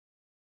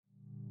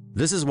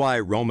This is why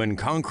Roman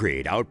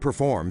concrete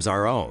outperforms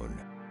our own.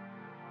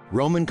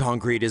 Roman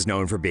concrete is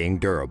known for being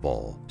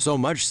durable, so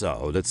much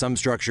so that some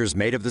structures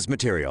made of this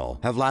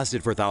material have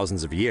lasted for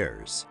thousands of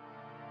years.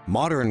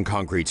 Modern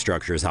concrete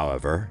structures,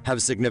 however,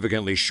 have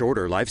significantly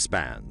shorter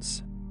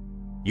lifespans.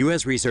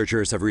 U.S.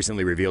 researchers have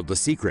recently revealed the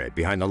secret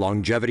behind the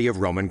longevity of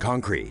Roman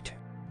concrete.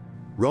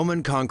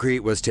 Roman concrete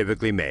was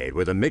typically made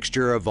with a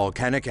mixture of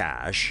volcanic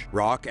ash,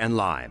 rock, and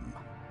lime.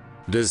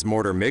 This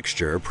mortar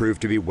mixture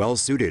proved to be well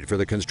suited for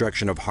the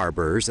construction of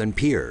harbors and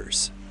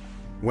piers.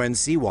 When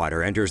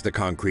seawater enters the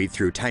concrete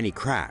through tiny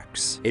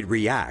cracks, it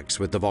reacts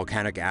with the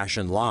volcanic ash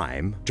and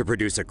lime to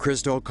produce a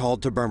crystal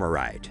called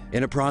tobermorite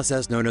in a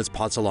process known as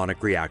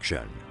pozzolanic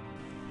reaction.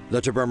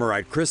 The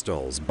tobermorite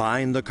crystals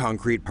bind the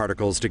concrete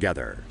particles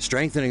together,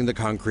 strengthening the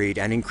concrete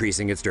and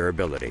increasing its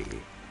durability.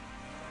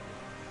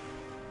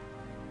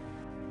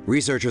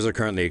 Researchers are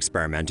currently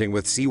experimenting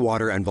with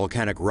seawater and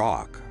volcanic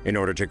rock in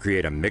order to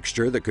create a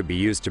mixture that could be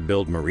used to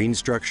build marine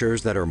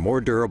structures that are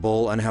more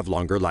durable and have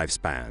longer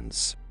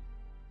lifespans.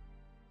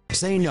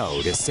 Say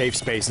no to safe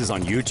spaces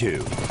on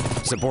YouTube.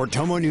 Support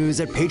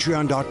TomoNews at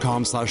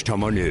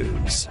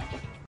patreon.com/TomoNews.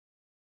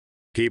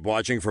 Keep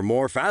watching for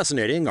more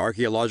fascinating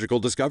archaeological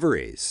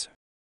discoveries.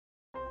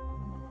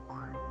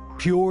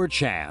 Pure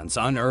chance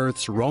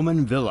unearths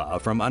Roman villa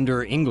from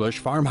under English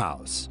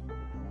farmhouse.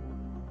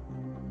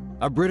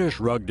 A British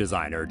rug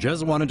designer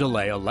just wanted to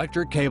lay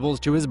electric cables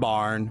to his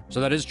barn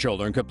so that his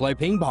children could play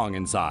ping pong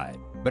inside.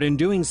 But in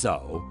doing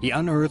so, he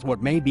unearthed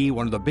what may be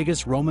one of the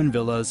biggest Roman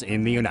villas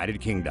in the United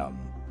Kingdom.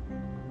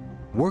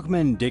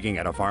 Workmen digging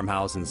at a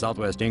farmhouse in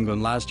southwest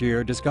England last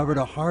year discovered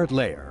a hard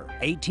layer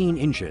 18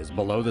 inches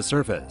below the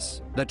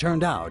surface that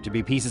turned out to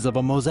be pieces of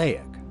a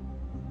mosaic.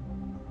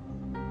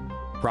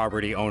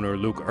 Property owner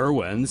Luke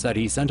Irwin said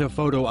he sent a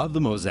photo of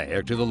the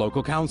mosaic to the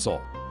local council.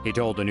 He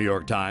told the New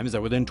York Times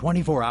that within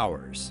 24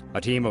 hours,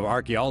 a team of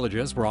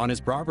archaeologists were on his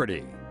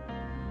property.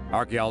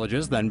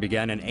 Archaeologists then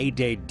began an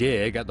 8-day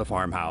dig at the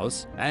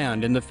farmhouse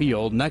and in the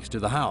field next to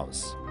the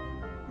house.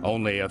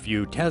 Only a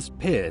few test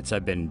pits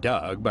have been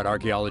dug, but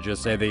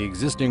archaeologists say the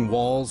existing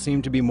walls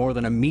seem to be more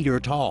than a meter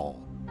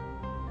tall.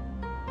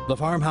 The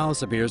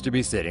farmhouse appears to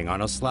be sitting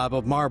on a slab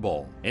of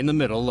marble in the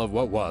middle of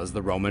what was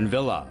the Roman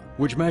villa,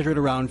 which measured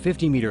around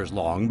 50 meters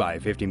long by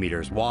 50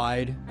 meters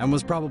wide and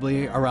was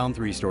probably around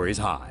 3 stories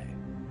high.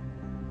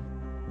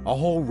 A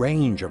whole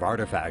range of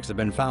artifacts have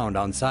been found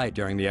on site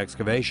during the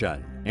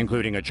excavation,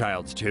 including a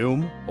child's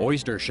tomb,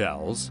 oyster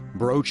shells,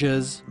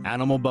 brooches,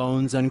 animal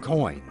bones, and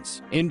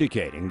coins,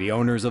 indicating the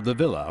owners of the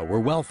villa were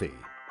wealthy.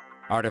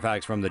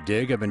 Artifacts from the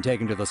dig have been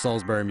taken to the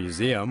Salisbury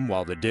Museum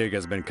while the dig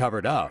has been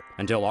covered up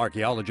until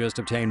archaeologists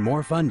obtain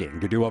more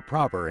funding to do a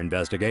proper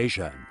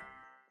investigation.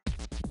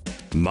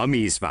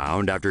 Mummies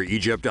found after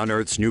Egypt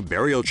unearths new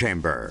burial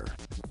chamber.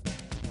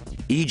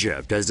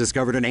 Egypt has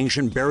discovered an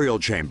ancient burial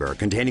chamber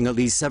containing at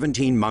least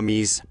 17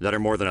 mummies that are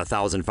more than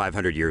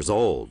 1,500 years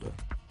old.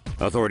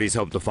 Authorities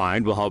hope the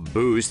find will help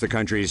boost the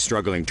country's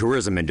struggling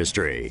tourism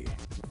industry.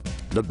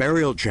 The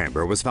burial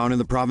chamber was found in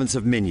the province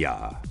of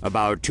Minya,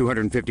 about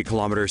 250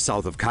 kilometers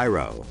south of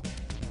Cairo.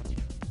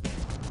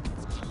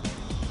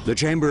 The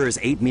chamber is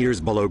 8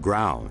 meters below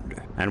ground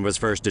and was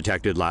first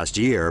detected last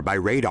year by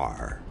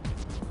radar.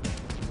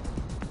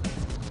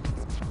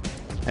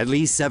 At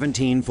least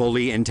 17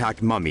 fully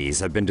intact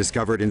mummies have been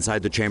discovered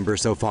inside the chamber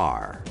so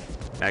far.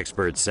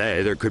 Experts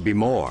say there could be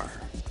more.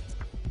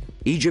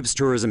 Egypt's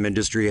tourism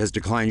industry has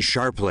declined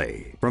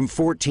sharply, from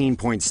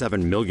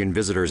 14.7 million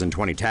visitors in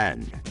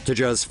 2010 to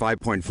just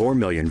 5.4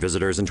 million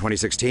visitors in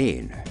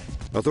 2016.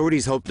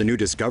 Authorities hope the new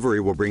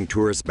discovery will bring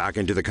tourists back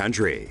into the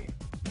country.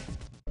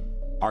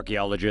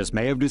 Archaeologists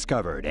may have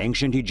discovered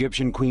ancient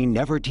Egyptian Queen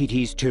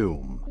Nefertiti's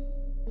tomb.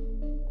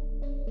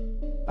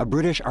 A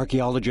British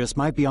archaeologist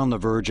might be on the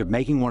verge of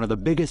making one of the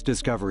biggest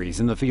discoveries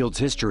in the field's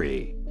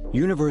history.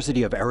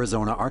 University of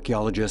Arizona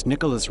archaeologist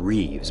Nicholas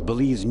Reeves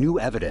believes new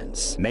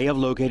evidence may have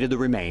located the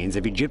remains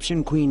of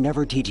Egyptian Queen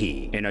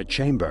Nefertiti in a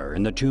chamber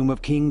in the tomb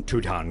of King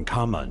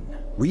Tutankhamun.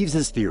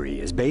 Reeves's theory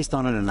is based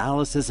on an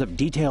analysis of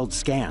detailed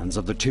scans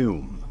of the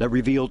tomb that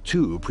revealed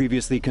 2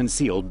 previously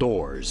concealed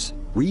doors.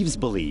 Reeves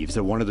believes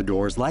that one of the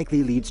doors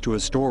likely leads to a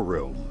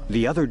storeroom.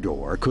 The other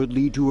door could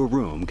lead to a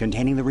room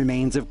containing the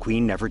remains of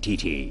Queen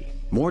Nefertiti.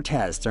 More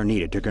tests are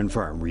needed to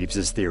confirm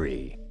Reeves's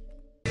theory.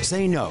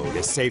 Say no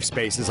to safe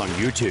spaces on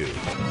YouTube.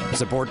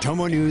 Support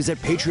TomoNews at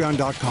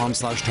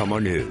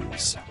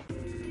patreon.com/TomoNews.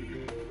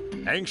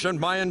 Ancient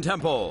Mayan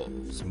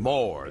temples,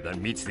 more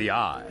than meets the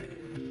eye.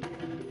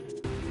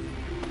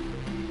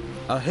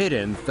 A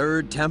hidden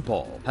 3rd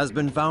temple has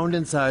been found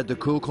inside the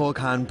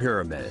Kukulkan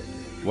Pyramid,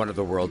 one of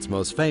the world's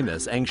most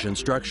famous ancient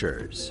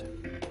structures.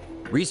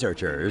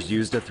 Researchers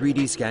used a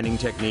 3D scanning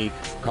technique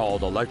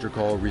called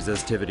electrical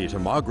resistivity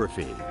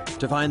tomography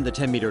to find the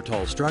 10-meter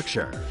tall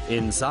structure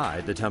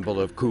inside the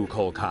Temple of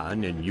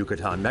Kukulkan in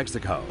Yucatan,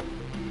 Mexico.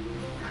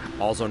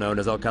 Also known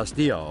as El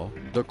Castillo,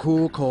 the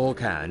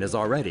Kukulkan is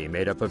already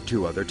made up of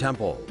 2 other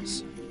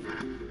temples.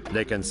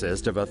 They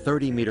consist of a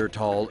 30-meter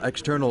tall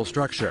external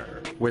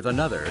structure with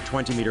another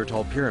 20-meter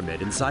tall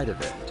pyramid inside of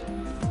it.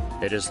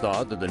 It is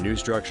thought that the new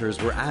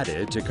structures were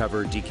added to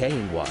cover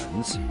decaying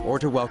ones or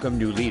to welcome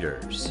new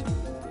leaders.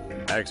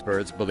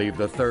 Experts believe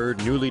the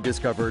third newly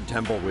discovered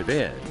temple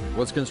within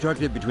was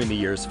constructed between the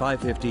years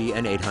 550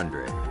 and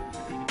 800.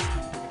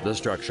 The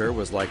structure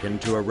was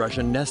likened to a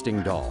Russian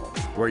nesting doll,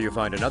 where you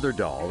find another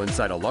doll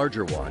inside a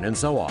larger one and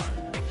so on.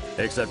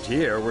 Except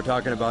here, we're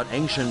talking about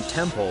ancient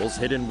temples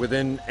hidden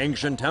within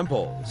ancient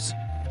temples.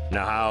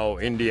 Now how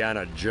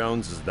Indiana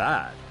Jones is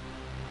that?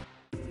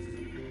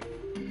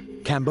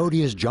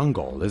 Cambodia's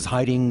jungle is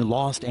hiding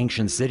lost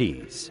ancient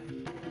cities.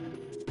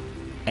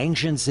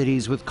 Ancient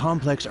cities with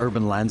complex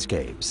urban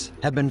landscapes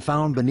have been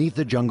found beneath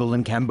the jungle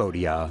in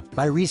Cambodia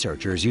by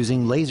researchers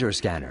using laser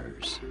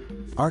scanners.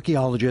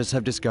 Archaeologists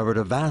have discovered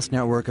a vast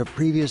network of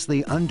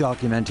previously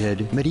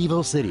undocumented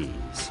medieval cities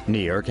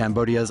near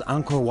Cambodia's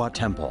Angkor Wat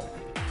Temple.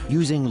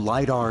 Using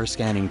LiDAR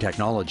scanning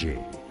technology,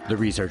 the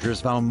researchers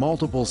found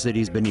multiple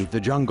cities beneath the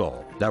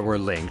jungle that were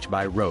linked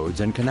by roads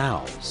and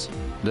canals.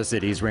 The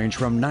cities range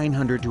from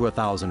 900 to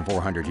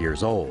 1,400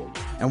 years old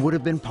and would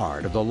have been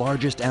part of the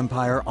largest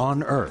empire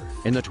on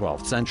Earth in the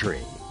 12th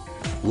century.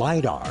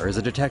 LiDAR is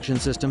a detection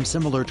system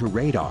similar to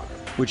radar,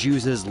 which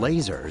uses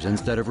lasers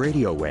instead of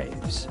radio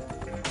waves.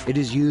 It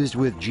is used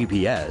with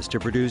GPS to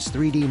produce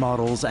 3D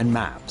models and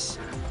maps.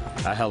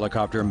 A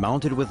helicopter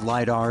mounted with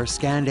LiDAR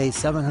scanned a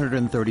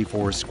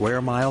 734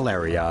 square mile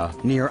area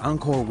near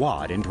Angkor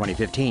Wat in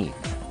 2015.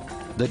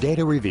 The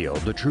data revealed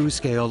the true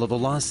scale of the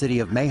lost city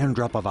of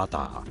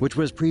Mahendrapavata, which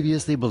was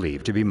previously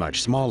believed to be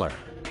much smaller.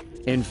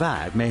 In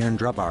fact,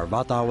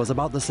 Mahendrapavata was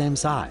about the same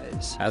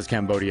size as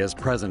Cambodia's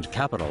present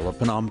capital of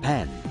Phnom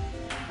Penh.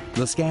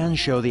 The scans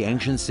show the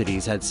ancient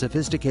cities had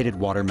sophisticated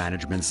water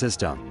management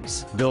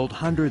systems, built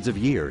hundreds of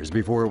years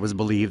before it was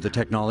believed the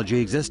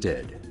technology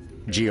existed.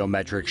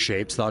 Geometric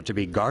shapes thought to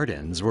be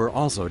gardens were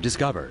also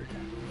discovered.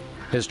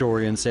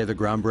 Historians say the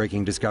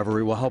groundbreaking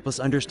discovery will help us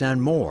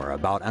understand more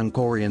about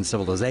Angkorian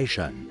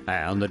civilization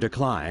and the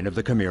decline of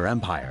the Khmer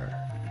Empire.